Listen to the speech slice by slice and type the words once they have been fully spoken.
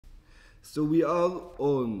So we are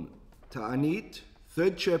on Taanit,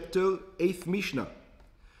 3rd chapter, 8th Mishnah.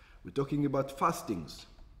 We're talking about fastings.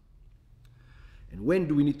 And when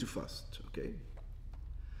do we need to fast? Okay.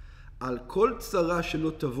 Al kol tzara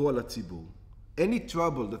shelo tavo al hatzibur. Any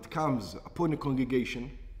trouble that comes upon a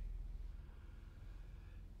congregation.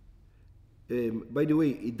 By the way,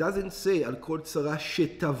 it doesn't say al kol tzara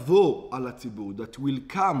shetavo al hatzibur, that will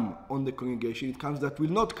come on the congregation. It comes that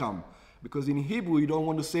will not come. Because in Hebrew, you don't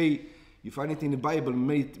want to say, you find it in the Bible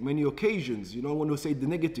many occasions. You don't want to say the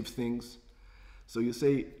negative things. So you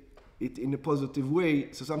say it in a positive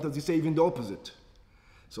way. So sometimes you say even the opposite.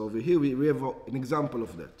 So over here we have an example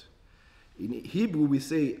of that. In Hebrew we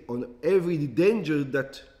say on every danger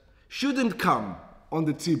that shouldn't come on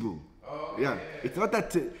the tzibur. Oh, yeah. It's not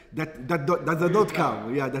that does not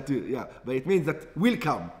come. Yeah, but it means that will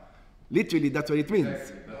come. Literally, that's what it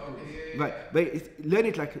means. Right. But learn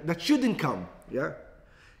it like that shouldn't come. Yeah.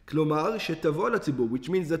 Klomar shetavo al hatzibur, which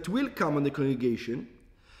means that will come on the congregation.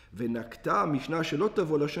 V'nakta Mishnah shelo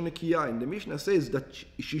tavo lashon nekiya. And the Mishnah says that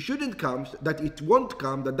she shouldn't come, that it won't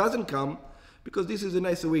come, that doesn't come, because this is a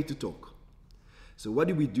nicer way to talk. So what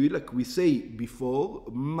do? Like we say before,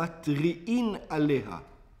 matri'in aleha.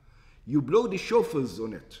 You blow the shofars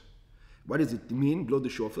on it. What does it mean, blow the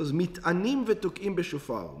shofars? Mit'anim v'tok'im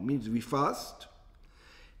b'shofar. Means we fast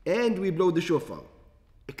and we blow the shofar.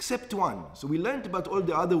 Except one. So we learned about all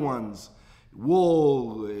the other ones.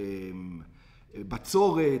 War,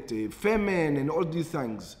 batzoret, famine, and all these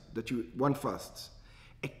things that one fasts.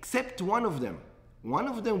 Except one of them. One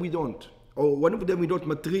of them we don't. Or one of them we don't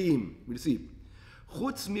matri'im. We'll see.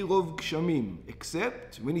 Chutz mirov gshamim.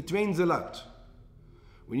 Except when it rains a lot.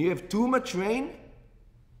 When you have too much rain,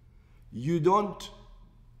 you don't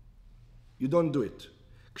do it.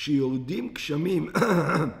 כשיורדים גשמים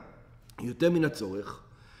יותר מן הצורך,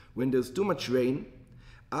 when there's too much rain,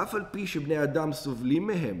 אף על פי שבני אדם סובלים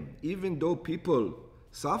מהם, even though people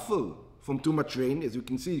suffer from too much rain, as you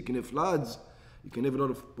can see, you can have floods, you can have a lot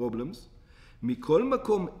of problems, מכל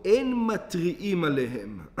מקום אין מטריעים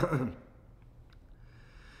עליהם.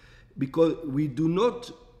 Because we do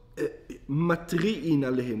not מטריעין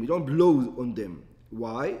עליהם, we don't blow on them.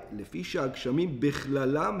 Why? לפי שהגשמים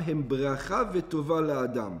בכללם הם ברכה וטובה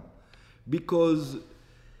לאדם. Because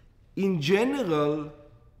in general,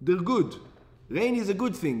 they're good. Rain is a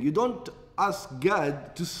good thing. You don't ask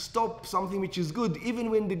God to stop something which is good, even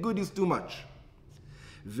when the good is too much.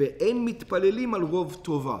 ואין מתפללים על רוב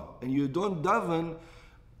טובה. And you don't daven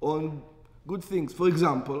on good things. For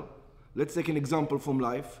example, let's take an example from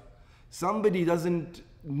life. Somebody doesn't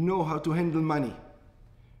know how to handle money.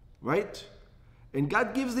 Right? And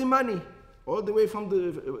God gives him money, all the way from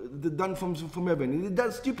from heaven. And he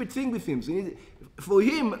does stupid thing with him. So for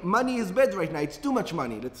him, money is bad right now. It's too much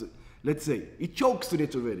money, let's say. He chokes to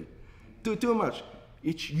it already. Too much.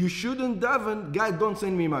 You shouldn't daven, God, don't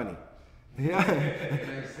send me money. Yeah.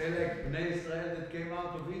 They say like Bnei Israel that came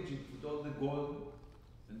out of Egypt with all the gold,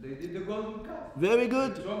 and they did the golden calf. Very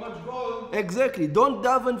good. So much gold. Exactly. Don't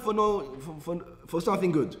daven for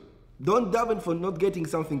something good. Don't daven for not getting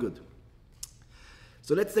something good.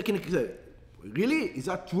 So let's take an example. Really? Is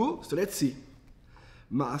that true? So let's see.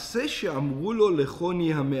 מעשה שאמרו לו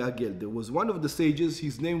לחוני המעגל. There was one of the sages,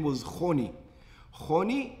 his name was Choni.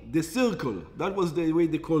 Choni, the circle. That was the way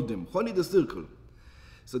they called him. Choni, the circle.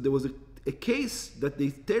 So there was a case that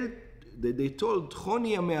they told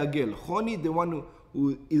Choni המעגל. Choni, the one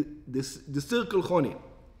who the circle Choni.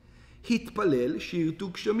 התפלל שירתו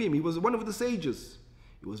גשמים. He was one of the sages.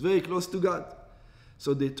 He was very close to God.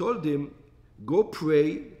 So they told him, go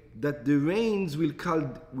pray that the rains will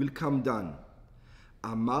come down.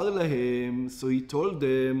 Amar lahem, so he told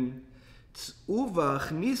them, צאו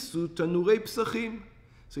והכניסו תנורי פסחים.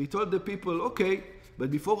 So he told the people, okay,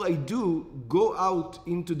 but before I do, go out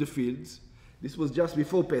into the fields. This was just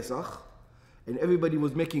before Pesach, and everybody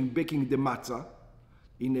was baking the matzah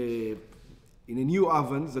in a new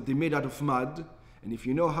ovens that they made out of mud. And if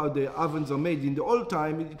you know how the ovens are made in the old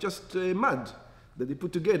time, it's just mud that they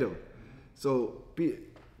put together. So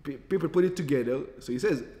people put it together. So he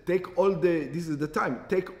says, this is the time,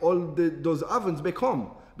 take all those ovens back home,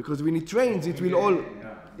 because when it rains, it will all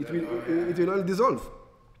dissolve.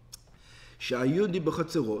 שהיו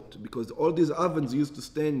בחצרות, because all these ovens used to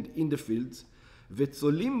stand in the fields,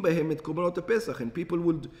 וצולים בהם את קורבנות הפסח, and people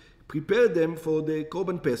would prepare them for the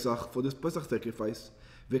korban pesach, for the pesach sacrifice,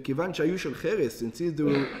 וכיוון שהיו של חרס, and since they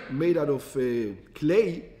were made out of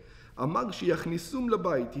clay, אמר שיכניסום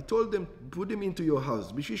לבית. He told them, put them into your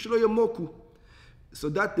house, בשביל שלא ימוקו, so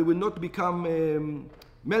that they will not become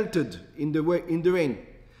melted in the rain.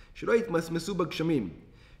 שלא יתמסמסו בגשמים.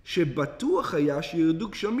 שבטוח היה שירדו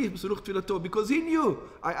גשמים בסילוך תפילתו, because he knew.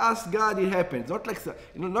 I asked God, it happens.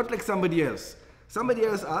 Not like somebody else. Somebody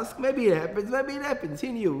else asked, maybe it happens.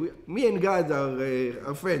 He knew. Me and God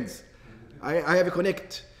are friends. I have a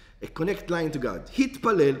connect line to God.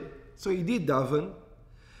 התפלל, so he did daven,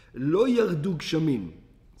 לא ירדו גשמים.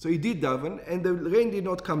 So he did daven, and the rain did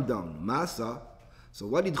not come down. מה עשה? So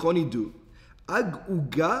what did Choni do? אג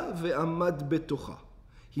עוגה ועמד בתוכה.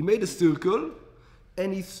 He made a circle,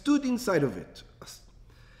 and he stood inside of it.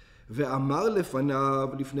 ואמר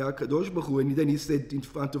לפני הקדוש ברוך הוא, and then he said in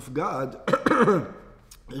front of God,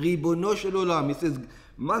 ריבונו של עולם, he says,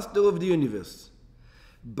 Master of the universe,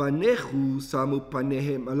 בניכו שמו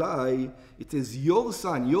פניהם עליי, it says, your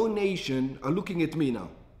son, your nation are looking at me now.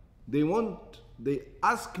 They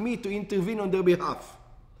ask me to intervene on their behalf.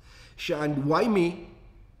 And why me?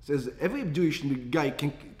 Says every Jewish guy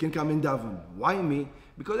can come and daven. Why me?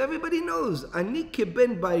 Because everybody knows. Ani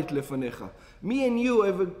keben bait lefanecha. Me and you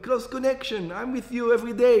have a close connection. I'm with you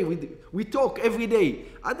every day. We talk every day.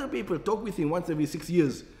 Other people talk with him once every 6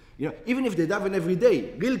 years. You know, even if they daven every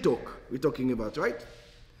day, real talk we're talking about, right?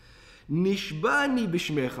 Nishbani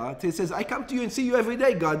bishmecha. It says, I come to you and see you every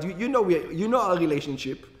day, God. You know our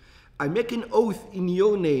relationship. I make an oath in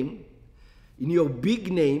your name, in your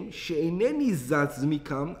big name, she'eneni zatz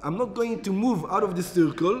mikam. I'm not going to move out of the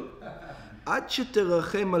circle. Ad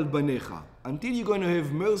sheterachem al banecha. Until you're going to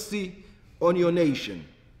have mercy on your nation,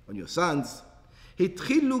 on your sons.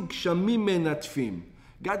 Hitchilu gshamim menatfim.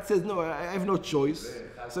 God says, no, I have no choice.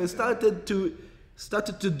 So it started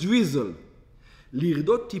to drizzle.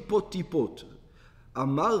 Lirdot tipot tipot.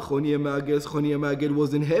 Amar Choni Amagel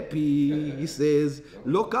wasn't happy. He says,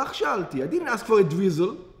 לא כך שאלתי. I didn't ask for a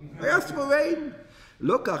drizzle. I asked for rain.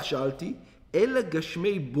 לא כך שאלתי, אלא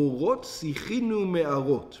גשמי בורות שיחינו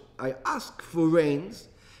מערות. I ask for rains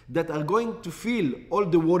that are going to fill all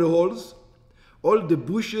the water holes, all the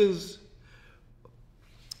bushes,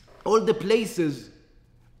 all the places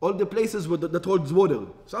that holds water.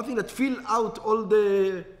 Something that fill out all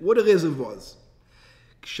the water reservoirs.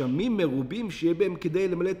 גשמים מרובים שיהיה בהם כדי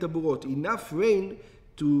למלא את הבורות. Enough rain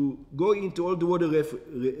to go into all the water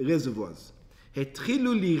reservoirs.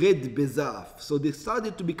 התחילו לירד בזעף. So they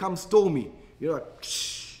started to become stormy. You know,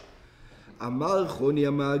 אמר חוני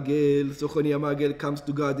המעגל. So חוני המעגל comes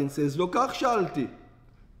to God and says, לא כך שאלתי.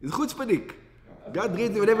 It's חוצפניק. God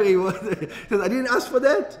reads whatever he wants. Says, I didn't ask for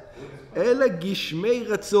that. אלא גשמי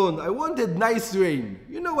רצון. I wanted nice rain.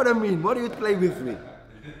 You know what I mean. Why do you play with me?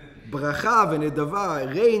 Bracha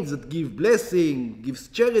v'nedava, rains that give blessing, gives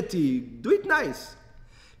charity, do it nice.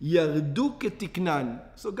 Yardu ketiknan.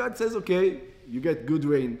 So God says, okay, you get good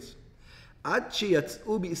rains. עד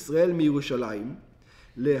שיצאו בישראל מירושלים,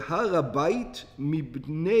 להר הבית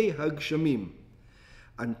מבני הגשמים.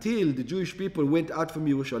 Until the Jewish people went out from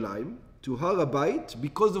Yerushalayim to Har HaBayit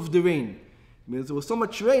because of the rain. I mean, there was so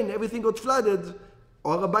much rain, everything got flooded.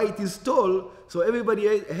 Har HaBayit is tall, so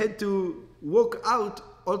everybody had to walk out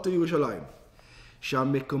all to Yerushalayim.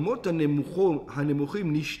 שהמקומות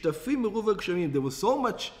הנמוכים נשטפים מרוב הגשמים. There was so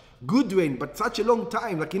much good rain, but such a long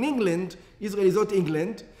time, like in England, Israel is not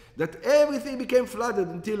England, that everything became flooded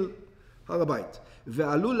until Har HaBayit.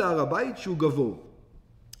 ועלו להר הבית שהוא גבוה.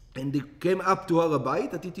 And they came up to Har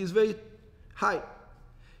HaBayit, that it is very high.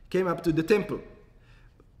 Came up to the temple.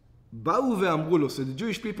 באו ואמרו לו, so the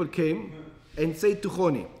Jewish people came and said to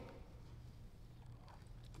Choni,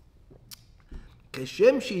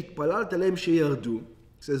 כשם שהתפללת להם שירדו,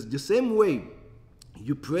 says the same way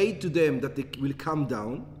you prayed to them that they will come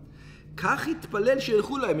down, כך התפלל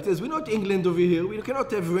שילכו להם. It says, we're not England over here, we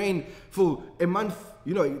cannot have rain for a month,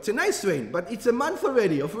 you know, it's a nice rain, but it's a month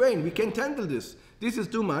already of rain, we can't handle this. This is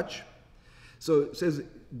too much. So it says,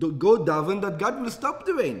 go daven that God will stop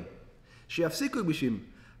the rain. שיפסיקו בשם.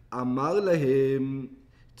 אמר להם,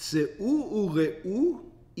 צאו וראו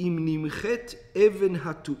אם נמחת אבן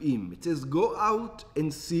התועים. It says, go out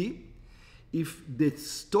and see if the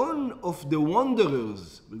stone of the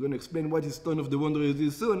wanderers, we're going to explain what the stone of the wanderers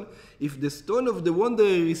is soon, if the stone of the wanderer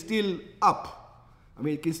is still up. I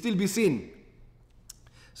mean, it can still be seen.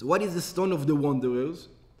 So what is the stone of the wanderers?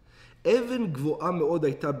 אבן גבוהה מאוד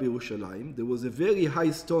הייתה בירושלים. There was a very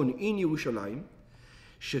high stone in ירושלים,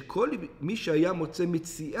 שכל מי שהיה מוצא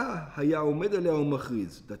מציאה היה עומד עליה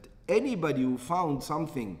ומכריז. That anybody who found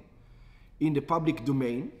something in the public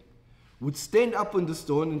domain would stand up on the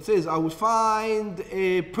stone and says, I will find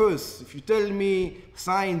a purse. If you tell me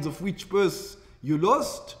signs of which purse you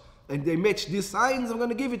lost, and they match these signs, I'm going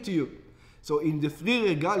to give it to you. So in the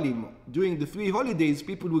 3 regalim, during the 3 holidays,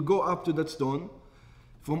 people would go up to that stone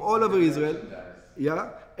from all over Israel.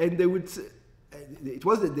 Yeah, and they would it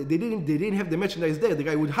was they didn't have the merchandise there. The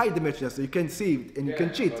guy would hide the merchandise so you can't see it and you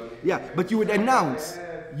can cheat. But you would announce.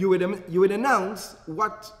 You would announce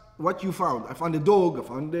what you found. I found a dog. I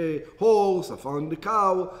found a horse. I found a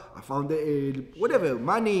cow. I found whatever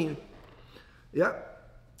money. Yeah.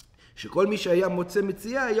 שכל מי שהיה מוצא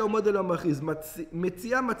מציאה היה עומד על המכריז.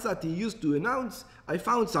 מציאה מצאתי. He used to announce, I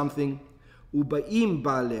found something. ובאים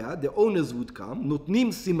בעליה, the owners would come,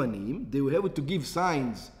 נותנים סימנים, they would have to give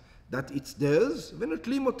signs that it's theirs,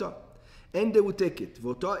 ונוטלים אותה. And they would take it.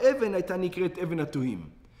 ואותו האבן הייתה נקראת אבן התוהים.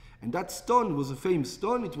 And that stone was a famous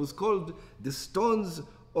stone. It was called the stones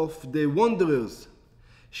of the wanderers.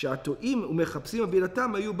 שהתוהים ומחפשים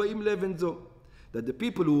אבינתם היו באים לאבן זו. That the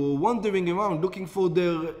people who were wandering around looking for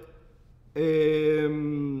their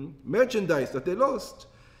merchandise that they lost,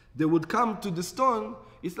 they would come to the stone.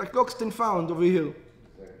 It's like lost and found over here.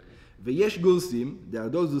 ויש גורסים, there are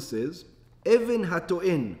those who says, אבן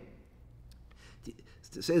הטוען.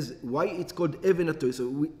 It says why it's called אבן הטוען.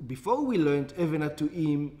 So before we learned אבן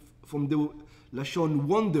הטועם from the Lashon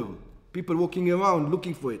wonder, people walking around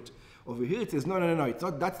looking for it. Over here it says no, it's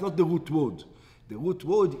not. That's not the root word. The root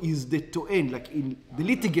word is the to'en, like in the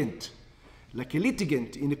litigant. Like a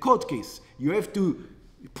litigant in a court case. You have to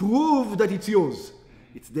prove that it's yours.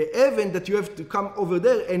 It's the evan that you have to come over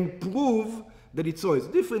there and prove that it's yours.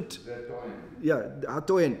 Different. Yeah,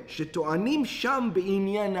 הטוען. שטוענים שם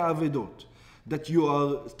בעניין האבדות. That you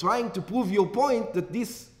are trying to prove your point that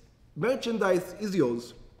this merchandise is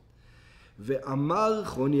yours. ואמר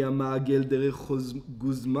חוני המעגל דרך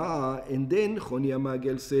גוזמה, and then חוני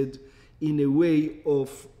המעגל said, in a way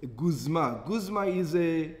of guzma. Guzma is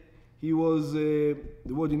he was, the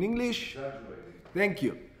word in English? Exaggerating. Thank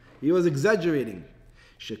you. He was exaggerating.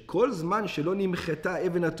 שכל זמן שלא נמחתה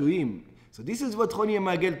אבן התוהים. So this is what חוני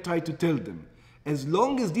המעגל tried to tell them. As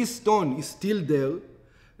long as this stone is still there,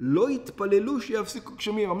 לא יתפללו שיפסיקו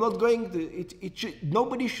גשמים. I'm not going to,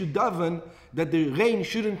 nobody should daven that the rain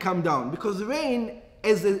shouldn't come down. Because rain,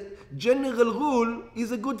 as a general rule,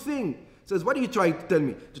 is a good thing. Says, what are you trying to tell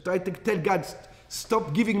me? To try to tell God,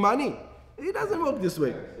 stop giving money? It doesn't work this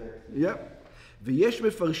way. Yeah. ויש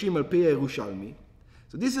מפרשים על פי הירושלמי.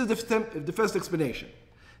 So this is the first explanation.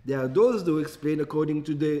 There are those who explain according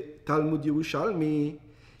to the Talmud Yerushalmi,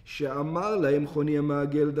 שאמר להם חוני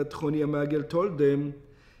המעגל, that חוני המעגל told them,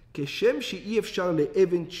 כשם שאי אפשר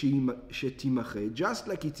לאבן שתימחה, just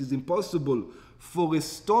like it is impossible for a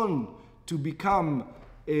stone to become,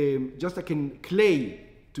 just like in clay,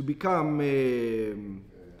 to become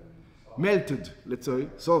melted, let's say,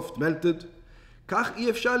 soft, melted, כך אי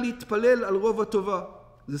אפשר להתפלל על רוב הטובה.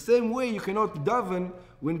 The same way you cannot daven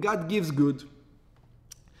when God gives good.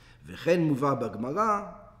 וכן מובא בגמרא,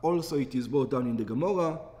 also it is brought down in the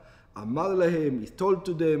Gemara, אמר להם, he told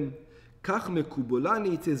to them, כך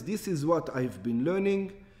מקובולני, it says, this is what I've been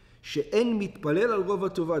learning, שאין מתפלל על רוב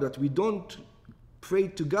הטובה, that we don't pray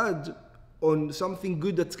to God on something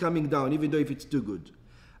good that's coming down, even though if it's too good.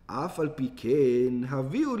 אף על פי כן,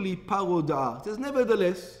 הביאו לי פרודעה. It says,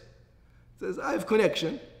 nevertheless, it says, I have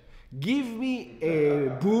connection. Give me a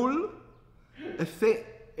bull,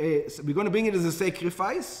 we're going to bring it as a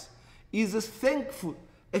sacrifice, is a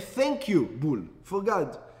thank you bull for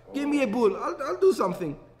God. Give me a bull, I'll do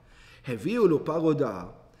something. הביאו לו פרודעה.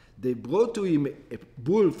 They brought to him a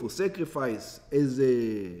bull for sacrifice as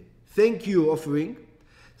a thank you offering.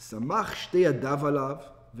 שמח שתי ידיו עליו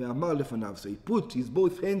ואמר לפניו. So he put his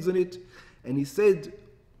both hands on it and he said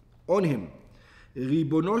on him,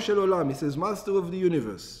 ריבונו של עולם, he says, master of the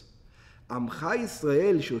universe, עמך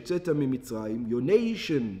ישראל שהוצאת ממצרים, your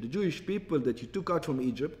nation, the Jewish people that you took out from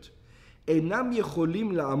Egypt, אינם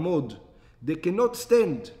יכולים לעמוד, they cannot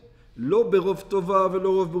stand, לא ברוב טובה ולא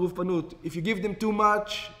רוב ברוב פנות. If you give them too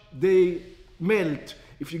much, they melt.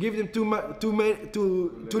 If you give them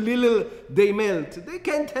too little, they melt. They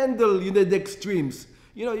can't handle the extremes.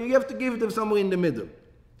 You have to give them somewhere in the middle.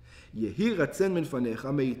 יהי רצון מלפניך,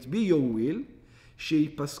 may it be your will,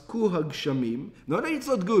 שיפסקו הגשמים. Not that it's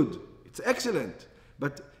not good, it's excellent,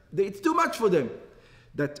 but it's too much for them.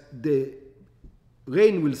 That the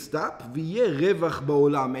rain will stop, ויהיה רווח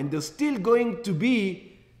בעולם, and there's still going to be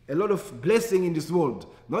a lot of blessing in this world.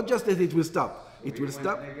 Not just that it will stop. It will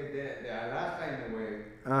stop. The halacha in a way.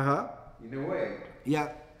 Uh-huh. In a way. Yeah.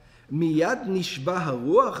 מיד נשבע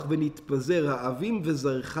הרוח ונתפזר האבים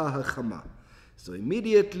וזרחה החמה. So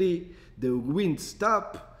immediately the wind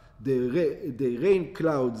stop, the rain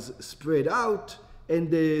clouds spread out, and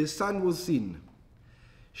the sun was seen.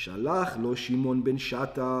 שלח לו שמעון בן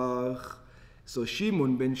שטח. So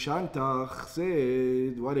Shimon ben Shantach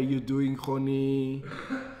said, what are you doing, Choni?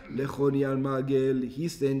 LeChoni al Magel. He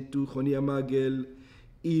sent to Choni al Magel,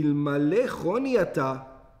 ilmale choni ata,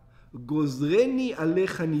 gozreni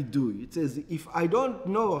alecha nidui. It says, if I don't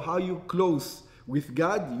know how you're close with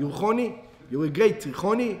God, you're choni, you're a great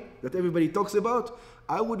choni that everybody talks about,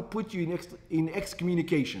 I would put you in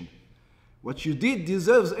excommunication. What you did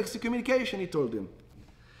deserves excommunication, he told him.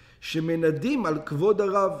 Shemenadim al kvod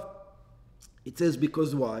harav. It says,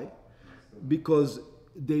 because why? Because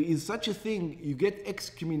there is such a thing, you get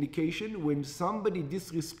excommunication when somebody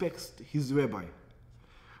disrespects his rabbi.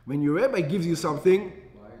 When your rabbi gives you something,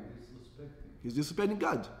 Why disrespecting? he's disrespecting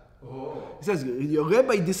God. Oh. He says, your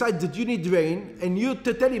rabbi decides that you need rain, and you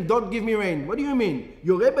tell him, don't give me rain. What do you mean?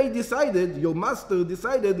 Your rabbi decided, your master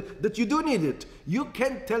decided that you do need it. You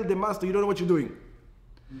can't tell the master you don't know what you're doing.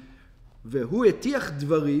 והוא הטיח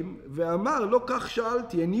דברים ואמר לא כך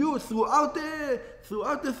שאלתי, and you throughout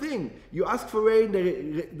the thing you ask for rain,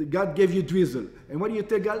 God gave you drizzle, and what do you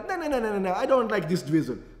tell God? No, I don't like this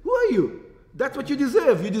drizzle. Who are you? That's what you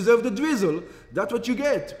deserve the drizzle, that's what you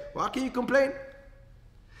get. How can you complain?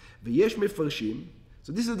 ויש מפרשים,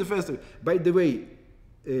 so this is the first thing. By the way,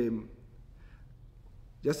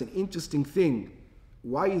 just an interesting thing,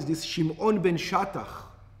 why is this Shimon ben Shattach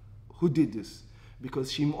who did this?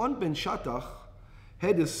 Because Shimon ben Shattach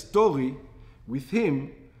had a story with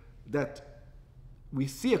him that we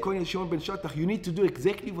see, according to Shimon ben Shattach, you need to do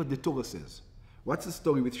exactly what the Torah says. What's the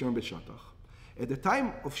story with Shimon ben Shattach? At the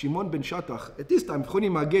time of Shimon ben Shattach, at this time, Choni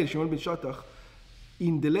Magel, Shimon ben Shattach,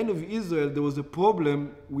 in the land of Israel, there was a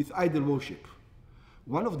problem with idol worship.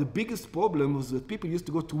 One of the biggest problems was that people used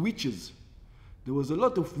to go to witches. There was a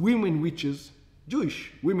lot of women witches,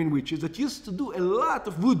 Jewish women witches, that used to do a lot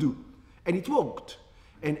of voodoo. And it worked.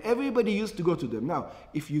 And everybody used to go to them. Now,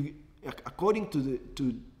 if you, according to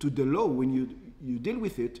the law, when you deal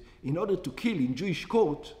with it, in order to kill in Jewish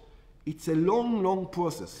court, it's a long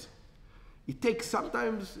process. It takes,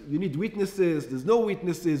 sometimes you need witnesses, there's no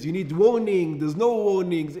witnesses, you need warning, there's no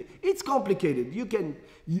warnings. It's complicated.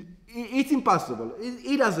 It's impossible.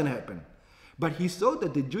 It doesn't happen. But he saw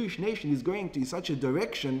that the Jewish nation is going in such a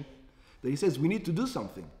direction that he says, we need to do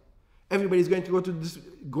something. Everybody's going to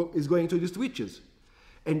going to these witches.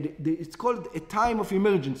 And it's called a time of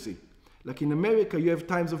emergency. Like in America, you have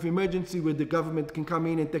times of emergency where the government can come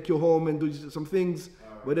in and take your home and do some things,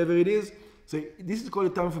 whatever it is. So this is called a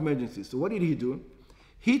time of emergency. So what did he do?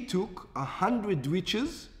 He took 100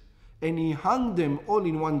 witches and he hung them all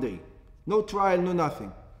in one day. No trial, no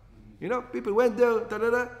nothing. You know, people went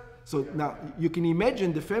there, So now you can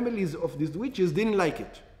imagine the families of these witches didn't like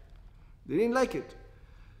it. They didn't like it.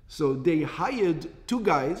 So they hired 2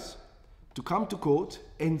 guys to come to court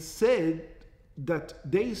and said that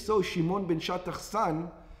they saw Shimon ben Shattach's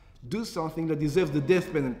son do something that deserves the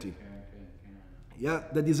death penalty. Yeah,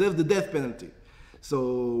 that deserves the death penalty.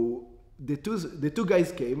 So the two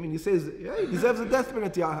guys came and he says, yeah, he deserves the death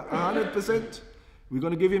penalty, 100%. We're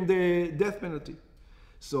going to give him the death penalty.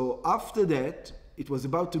 So after that, it was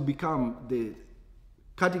about to become the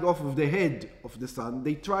cutting off of the head of the son.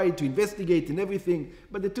 They tried to investigate and everything,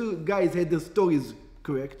 but the 2 guys had their stories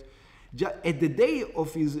correct. At the day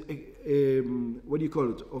of his,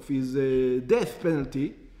 of his death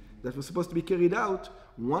penalty that was supposed to be carried out,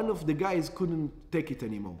 one of the guys couldn't take it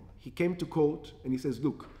anymore. He came to court and he says,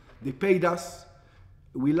 look, they paid us,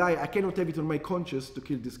 we lie, I cannot have it on my conscience to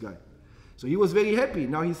kill this guy. So he was very happy.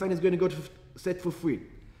 Now his son is going to go set for free.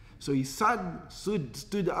 So his son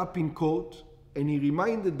stood up in court and he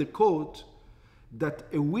reminded the court that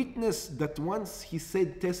a witness that once he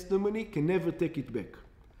said testimony can never take it back.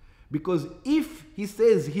 Because if he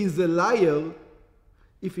says he's a liar,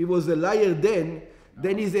 if he was a liar then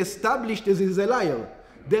he's established as he's a liar.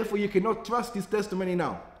 Therefore you cannot trust his testimony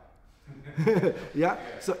now. Yeah?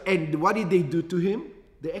 So, and what did they do to him?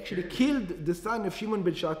 They actually killed the son of Shimon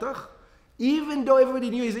ben Shattach, even though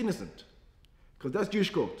everybody knew he's innocent. Because that's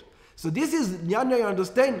Jewish court. So this is, you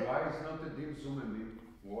understand? Why is not a dim zumemim?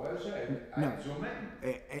 What is it? No.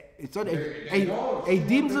 Zumem. It's not a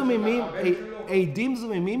dim zumemim. A dim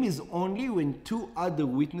zumemim is only when 2 other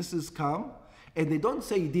witnesses come and they don't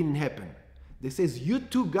say it didn't happen. They says, you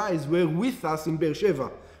 2 guys were with us in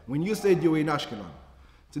Beersheba when you said you were in Ashkelon.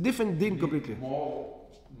 It's a different din completely.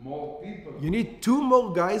 More people. You need 2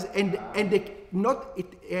 more guys, and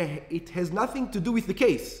it has nothing to do with the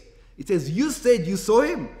case. It says you said you saw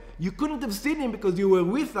him. You couldn't have seen him because you were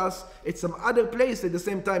with us at some other place at the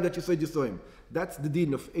same time that you said you saw him. That's the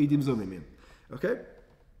din of Eidim Zomimim. Okay?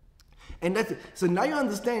 And that's it. So now you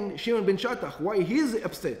understand Shimon ben Shattach, why he's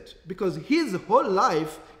upset. Because his whole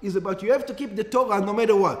life is about you have to keep the Torah no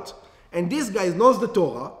matter what. And this guy knows the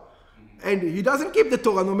Torah, and he doesn't keep the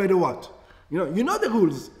Torah no matter what. You know the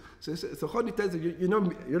rules. So Choni tells you,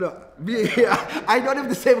 me, I don't have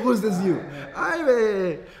the same rules as you.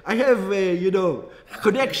 I have,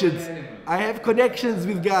 connections. I have connections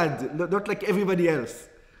with God, not like everybody else.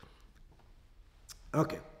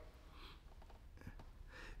 Okay.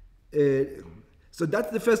 So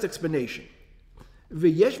that's the first explanation.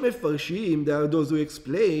 V'yesh mefarshim, there are those who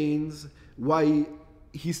explains why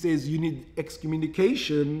he says you need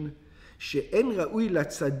excommunication. שאין ראוי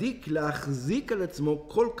לצדיק להחזיק על עצמו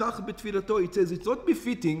כל כך בתפילתו. It says it's not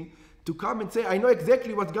befitting to come and say, I know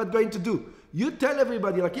exactly what God's going to do. You tell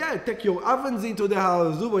everybody, like, yeah, take your ovens into the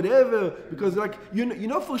house, do whatever, because like, you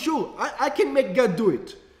know for sure, I can make God do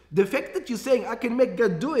it. The fact that you're saying, I can make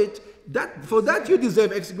God do it, for that you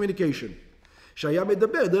deserve excommunication. שהיה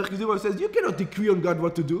מדבר, דרך כזיבו says, you cannot decree on God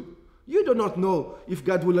what to do. You do not know if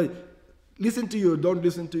God will listen to you or don't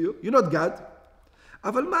listen to you. You're not God.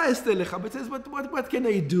 אבל מה אעשה לך? It says, what can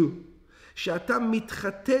I do? שאתה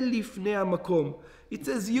מתחטא לפני המקום. It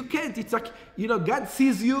says, you can't. It's like, God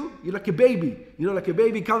sees you, you're like a baby. Like a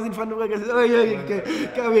baby comes in front of you and says, oh, yeah,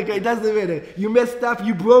 come here, it doesn't matter. You messed up,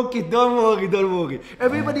 you broke it, don't worry.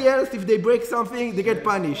 Everybody else, if they break something, they get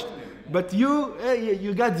punished. But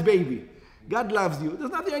you're God's baby. God loves you. There's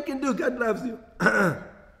nothing I can do, God loves you.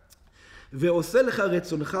 ועושה לך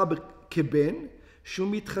רצונך כבן, שהוא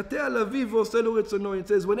מתחטא על אביו ועושה לו רצונו. It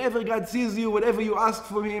says, whenever God sees you, whatever you ask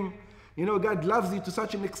from him, God loves you to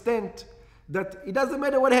such an extent that it doesn't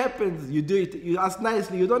matter what happens. You do it, you ask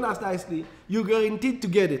nicely, you don't ask nicely, you're guaranteed to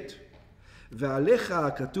get it. ועליך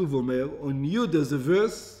הכתוב אומר, on you there's a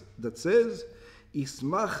verse that says,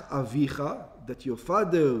 ישמח אביך, that your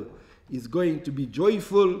father is going to be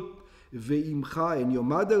joyful, ואמך, and your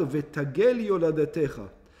mother, ותגל יולדתך.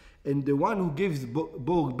 And the one who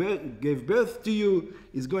gave birth to you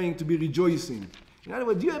is going to be rejoicing. In other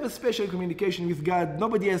words, you have a special communication with God.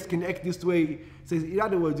 Nobody else can act this way. It says, in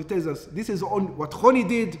other words, it tells us, this is what Choni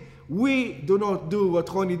did. We do not do what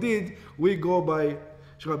Choni did. We go by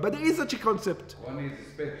Shabbat. But there is such a concept. Choni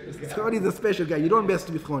is a special guy. Choni is a special guy. You don't mess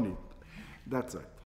with Choni. That's right.